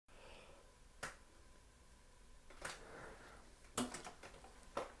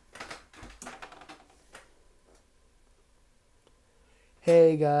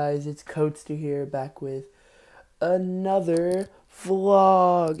Hey guys, it's Coatster here, back with another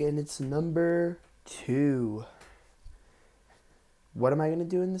vlog, and it's number 2. What am I gonna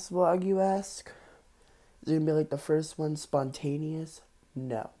do in this vlog, you ask? Is it gonna be like the first one, spontaneous?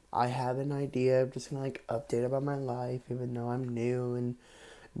 No, I have an idea. I'm just gonna update about my life, even though I'm new and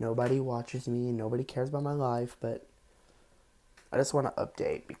nobody watches me and nobody cares about my life, but I just want to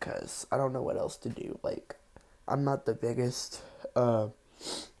update because I don't know what else to do. I'm not the biggest,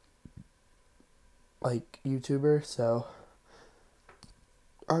 YouTuber, so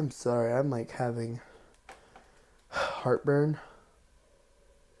I'm sorry, I'm having heartburn.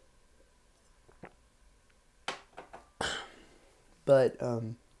 But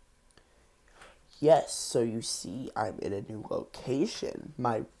yes, so you see I'm in a new location,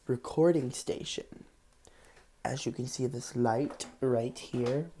 my recording station. As you can see, this light right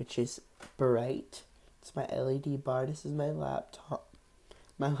here, which is bright. It's my LED bar. This is my laptop.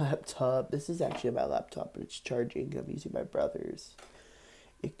 This is actually my laptop, but it's charging. I'm using my brother's.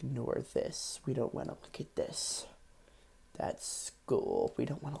 Ignore this. We don't want to look at this. That's school. We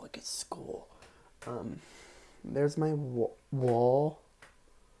don't want to look at school. There's my wall.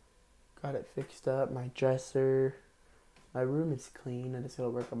 Got it fixed up. My dresser. My room is clean. I just gotta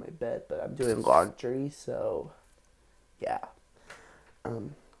work on my bed, but I'm doing laundry, so yeah.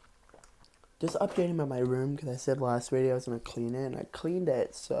 Just updating about my room because I said last video I was gonna clean it, and I cleaned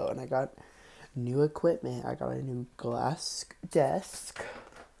it. And I got new equipment. I got a new glass desk.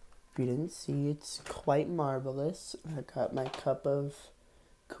 If you didn't see, it's quite marvelous. I got my cup of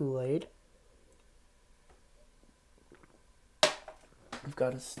Kool-Aid. I've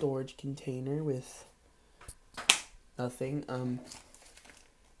got a storage container with nothing.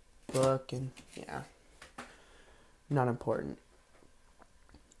 Book and yeah, not important.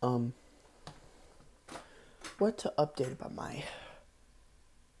 What to update about my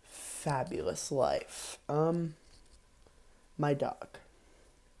fabulous life? My dog.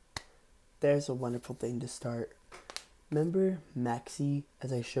 There's a wonderful thing to start. Remember Maxie,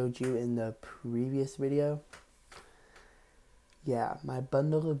 as I showed you in the previous video? Yeah, my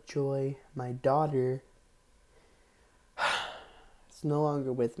bundle of joy, my daughter, is no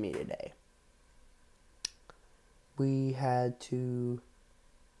longer with me today. We had to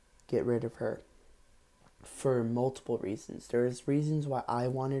get rid of her for multiple reasons. There's reasons why I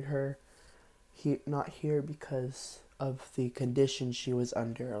wanted her not here because of the condition she was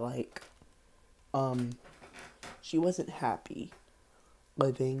under. She wasn't happy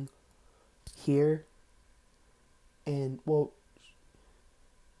living here, and well,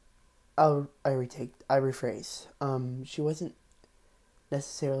 I rephrase. She wasn't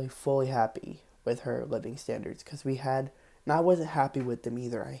necessarily fully happy with her living standards because and I wasn't happy with them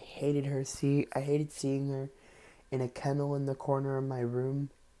either. I hated seeing her in a kennel in the corner of my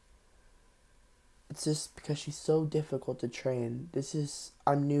room. It's just because she's so difficult to train.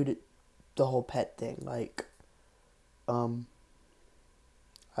 I'm new to the whole pet thing. I don't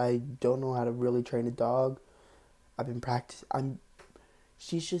know how to really train a dog. I've been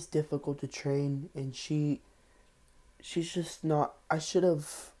she's just difficult to train, and she's just not, I should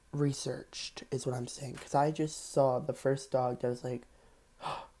have researched, is what I'm saying, because I just saw the first dog that was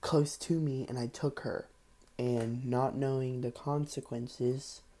close to me, and I took her, and not knowing the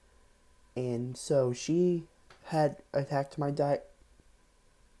consequences, and so she had attacked my dad.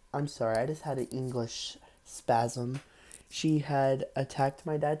 I'm sorry, I just had an English spasm. She had attacked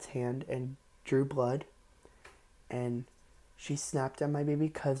my dad's hand and drew blood, and she snapped at my baby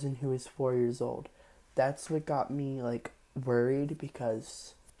cousin who is 4 years old. That's what got me worried,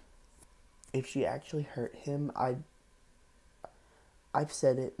 because if she actually hurt him, I've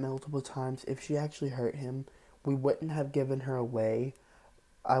said it multiple times, if she actually hurt him, we wouldn't have given her away.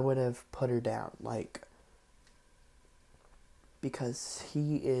 I would have put her down, because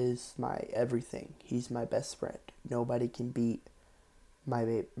he is my everything. He's my best friend. Nobody can beat my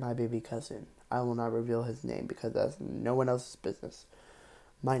baby cousin. I will not reveal his name because that's no one else's business.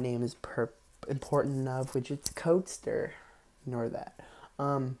 My name is important enough, which it's Coatster. Ignore that.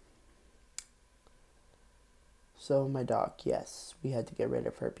 So my dog, yes, we had to get rid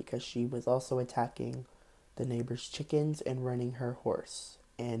of her because she was also attacking the neighbor's chickens and running her horse.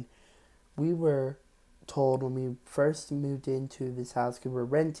 And we were told when we first moved into this house, because we're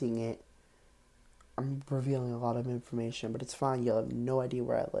renting it, I'm revealing a lot of information, but it's fine, you'll have no idea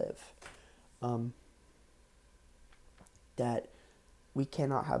where I live, that we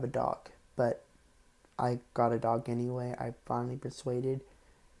cannot have a dog. But I got a dog anyway. I finally persuaded,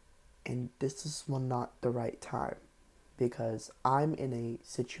 and this is not the right time, because I'm in a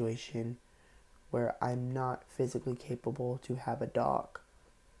situation where I'm not physically capable to have a dog.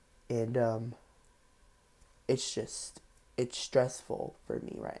 And it's stressful for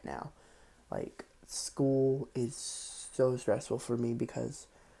me right now. Like, school is so stressful for me because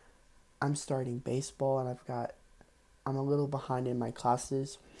I'm starting baseball and I'm a little behind in my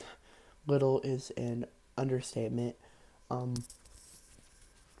classes. Little is an understatement. Um,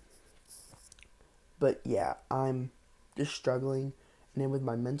 but yeah, I'm just struggling, and then with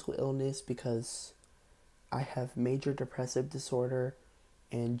my mental illness because I have major depressive disorder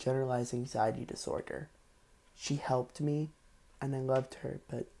and generalized anxiety disorder. She helped me and I loved her,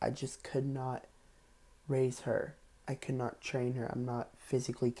 but I just could not raise her. I could not train her. I'm not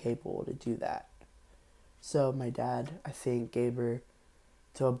physically capable to do that. So my dad, I think, gave her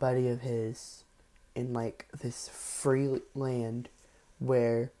to a buddy of his in like this free land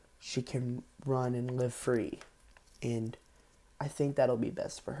where she can run and live free. And I think that'll be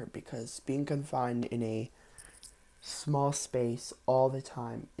best for her because being confined in a small space all the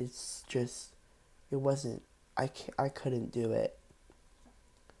time, it's just, it wasn't, I couldn't do it.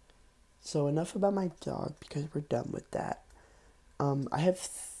 So enough about my dog because we're done with that. I have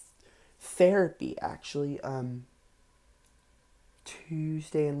therapy actually.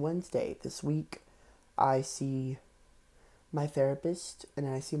 Tuesday and Wednesday this week, I see my therapist and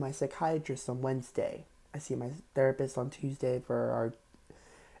I see my psychiatrist on Wednesday. I see my therapist on Tuesday for our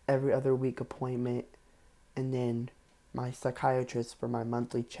every other week appointment, and then my psychiatrist for my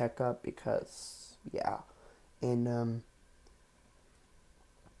monthly checkup because yeah. And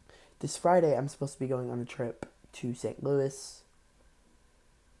this Friday I'm supposed to be going on a trip to St. Louis.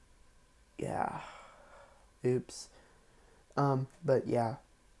 Yeah. Oops. But yeah,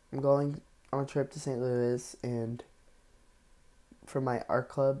 I'm going on a trip to St. Louis and for my art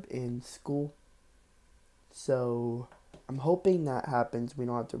club in school. So I'm hoping that happens. We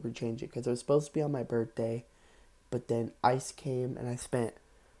don't have to rechange it because it was supposed to be on my birthday, but then ice came and I spent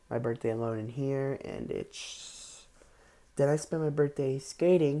my birthday alone in here, and it's then I spent my birthday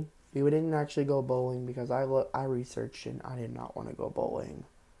skating. We didn't actually go bowling because I researched and I did not want to go bowling.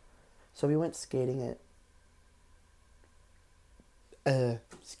 So we went skating at a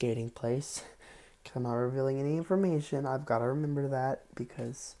skating place. Cause I'm not revealing any information. I've got to remember that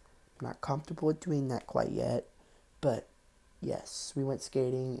because I'm not comfortable with doing that quite yet. But yes, we went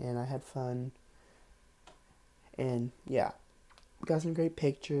skating and I had fun. And yeah, we got some great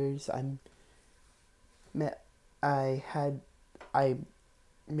pictures. Met, I had, I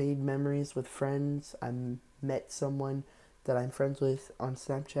made memories with friends. I met someone that I'm friends with on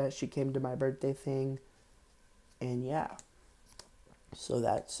Snapchat. She came to my birthday thing. And yeah. So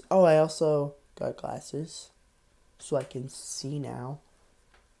that's, oh, I also got glasses so I can see now,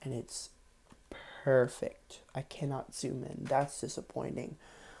 and it's perfect. I cannot zoom in. That's disappointing.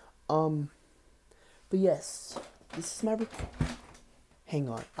 Um, but yes, this is my hang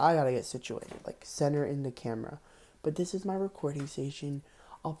on. I gotta get situated, like center in the camera. But this is my recording station.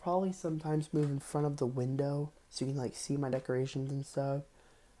 I'll probably sometimes move in front of the window so you can like see my decorations and stuff.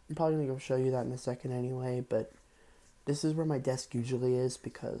 I'm probably gonna go show you that in a second anyway, but this is where my desk usually is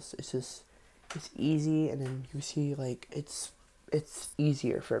because it's easy, and then you see like it's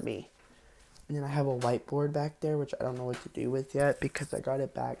easier for me. And then I have a whiteboard back there which I don't know what to do with yet because I got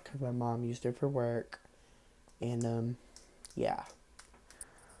it back because my mom used it for work. And yeah,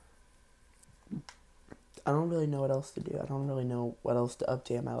 I don't really know what else to do. I don't really know what else to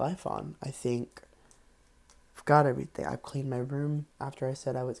update my life on. I think I've got everything. I've cleaned my room after I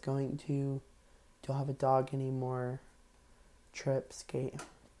said I was going to. Don't have a dog anymore. Trip, skate,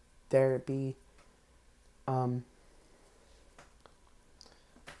 therapy. Um,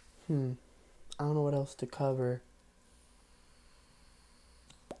 I don't know what else to cover.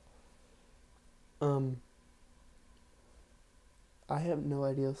 I have no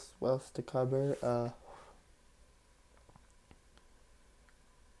idea what else to cover.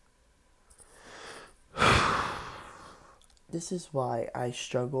 This is why I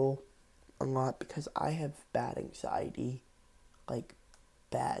struggle a lot because I have bad anxiety, like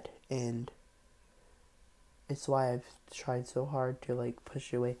bad, and it's why I've tried so hard to like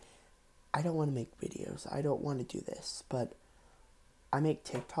push away. I don't want to make videos. I don't want to do this, but I make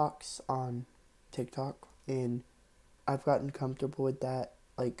TikToks on TikTok, and I've gotten comfortable with that,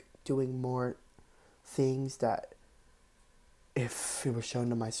 like doing more things that if it were shown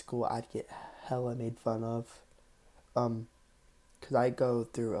to my school, I'd get hella made fun of. Because I go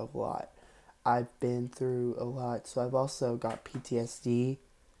through a lot. I've been through a lot, so I've also got PTSD,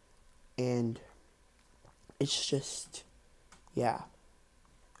 and it's just, yeah.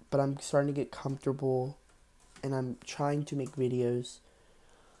 But I'm starting to get comfortable, and I'm trying to make videos.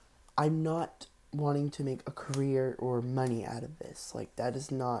 I'm not wanting to make a career or money out of this. Like, that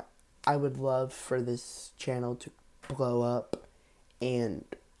is not, I would love for this channel to blow up and,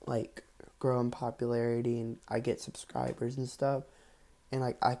 like, grow in popularity and I get subscribers and stuff. And,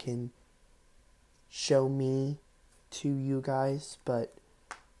 like, I can show me to you guys. But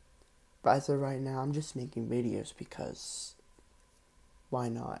as of right now, I'm just making videos because why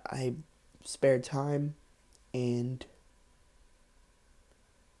not? I spared time and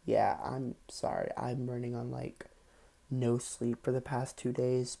yeah, I'm sorry. I'm running on like no sleep for the past 2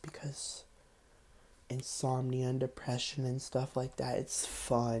 days because insomnia and depression and stuff like that. It's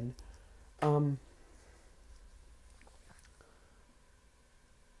fun.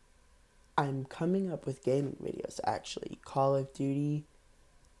 I'm coming up with gaming videos actually. Call of Duty,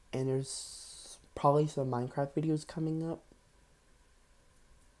 and there's probably some Minecraft videos coming up.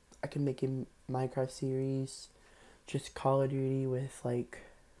 I can make a Minecraft series, just Call of Duty with like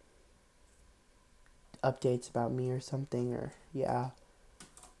updates about me or something, or yeah.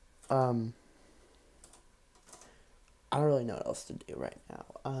 I don't really know what else to do right now.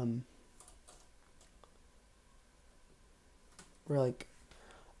 We're like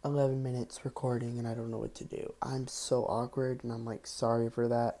 11 minutes recording and I don't know what to do. I'm so awkward and I'm like sorry for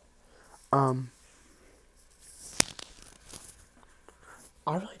that. I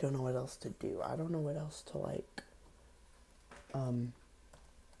really don't know what else to do. I don't know what else to like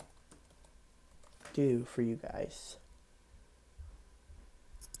do for you guys.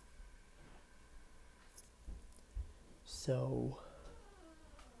 So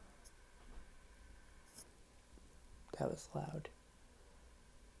that was loud.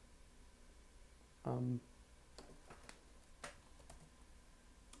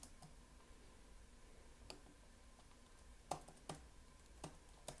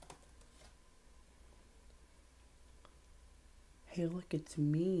 Hey, look, it's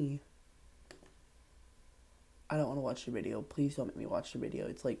me. I don't want to watch the video. Please don't make me watch the video.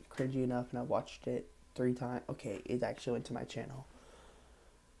 It's like cringy enough and I've watched it 3 times. Okay, it actually went to my channel.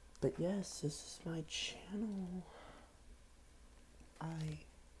 But yes, this is my channel.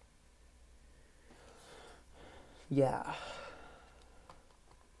 Yeah.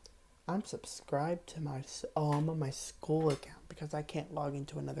 I'm subscribed to my, I'm on my school account because I can't log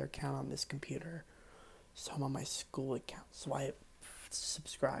into another account on this computer. So I'm on my school account. So I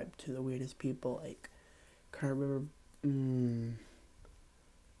subscribe to the weirdest people. Like, can I remember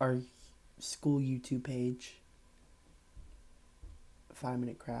our school YouTube page, 5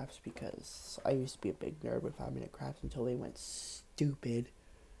 Minute Crafts, because I used to be a big nerd with 5 Minute Crafts until they went stupid.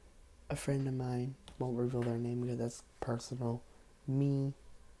 A friend of mine, won't reveal their name because that's personal, me,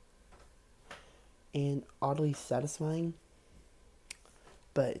 and oddly satisfying,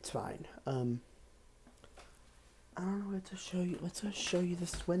 but it's fine. I don't know what to show you. Let's just show you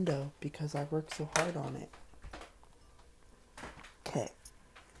this window because I worked so hard on it. Okay,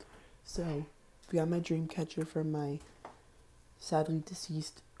 so we got my dream catcher from my sadly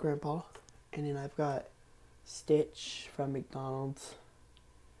deceased grandpa, and then I've got Stitch from McDonald's,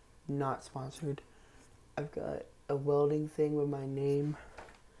 not sponsored. I've got a welding thing with my name,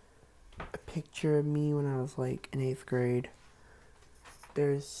 a picture of me when I was like in 8th grade.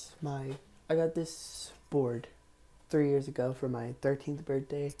 There's I got this board 3 years ago for my 13th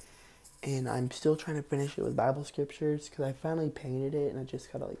birthday, and I'm still trying to finish it with Bible scriptures because I finally painted it and I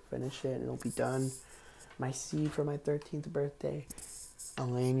just gotta like finish it and it'll be done. My C for my 13th birthday, a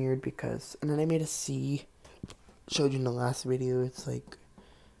lanyard because, and then I made a C, showed you in the last video. It's like,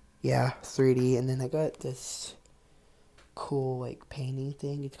 yeah, 3D, and then I got this cool like painting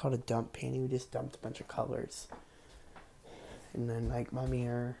thing. It's called a dump painting. We just dumped a bunch of colors, and then like my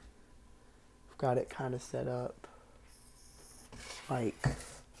mirror, I've got it kind of set up like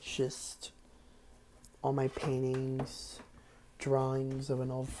just all my paintings, drawings of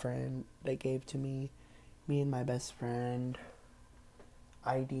an old friend they gave to me and my best friend,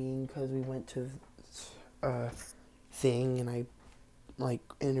 IDing because we went to a thing and I like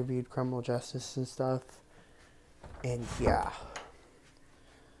interviewed criminal justice and stuff. And yeah,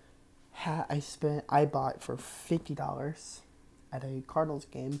 I bought for $50 at a Cardinals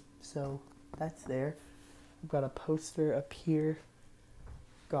game, so that's there. I've got a poster up here,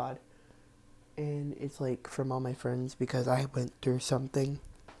 God, and it's like from all my friends because I went through something.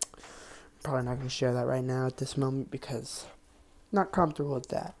 Probably not going to share that right now at this moment because I'm not comfortable with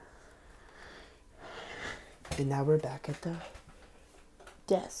that. And now we're back at the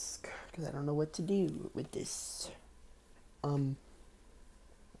desk because I don't know what to do with this.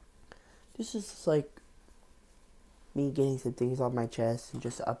 This is just like me getting some things off my chest and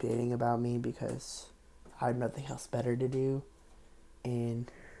just updating about me because I have nothing else better to do.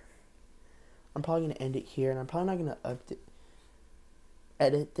 And I'm probably going to end it here, and I'm probably not going to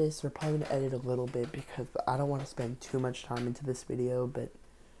edit this. We're probably going to edit a little bit because I don't want to spend too much time into this video, but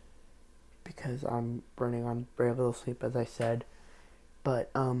because I'm running on very little sleep, as I said.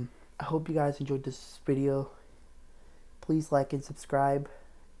 But I hope you guys enjoyed this video. Please like and subscribe.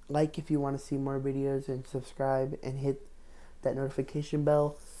 Like if you want to see more videos, and subscribe and hit that notification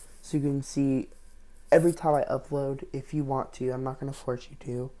bell so you can see every time I upload. If you want to, I'm not going to force you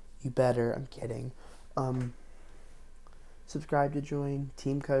to. You better. I'm kidding. Subscribe to join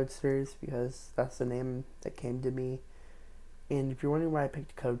Team Codesters because that's the name that came to me. And if you're wondering why I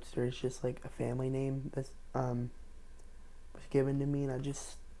picked Codester, it's just like a family name that's was given to me, and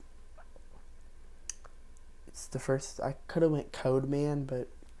it's the first. I could have went Code Man, but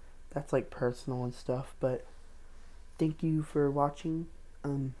that's like personal and stuff. But thank you for watching.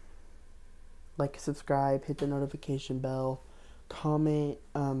 Like, subscribe, hit the notification bell, comment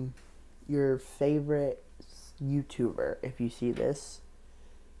your favorite YouTuber if you see this,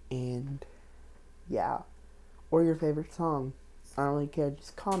 and yeah, or your favorite song. I don't really care.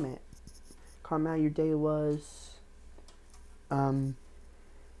 Just comment how your day was.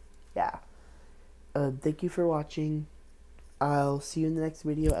 Yeah. Thank you for watching. I'll see you in the next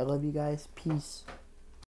video. I love you guys. Peace.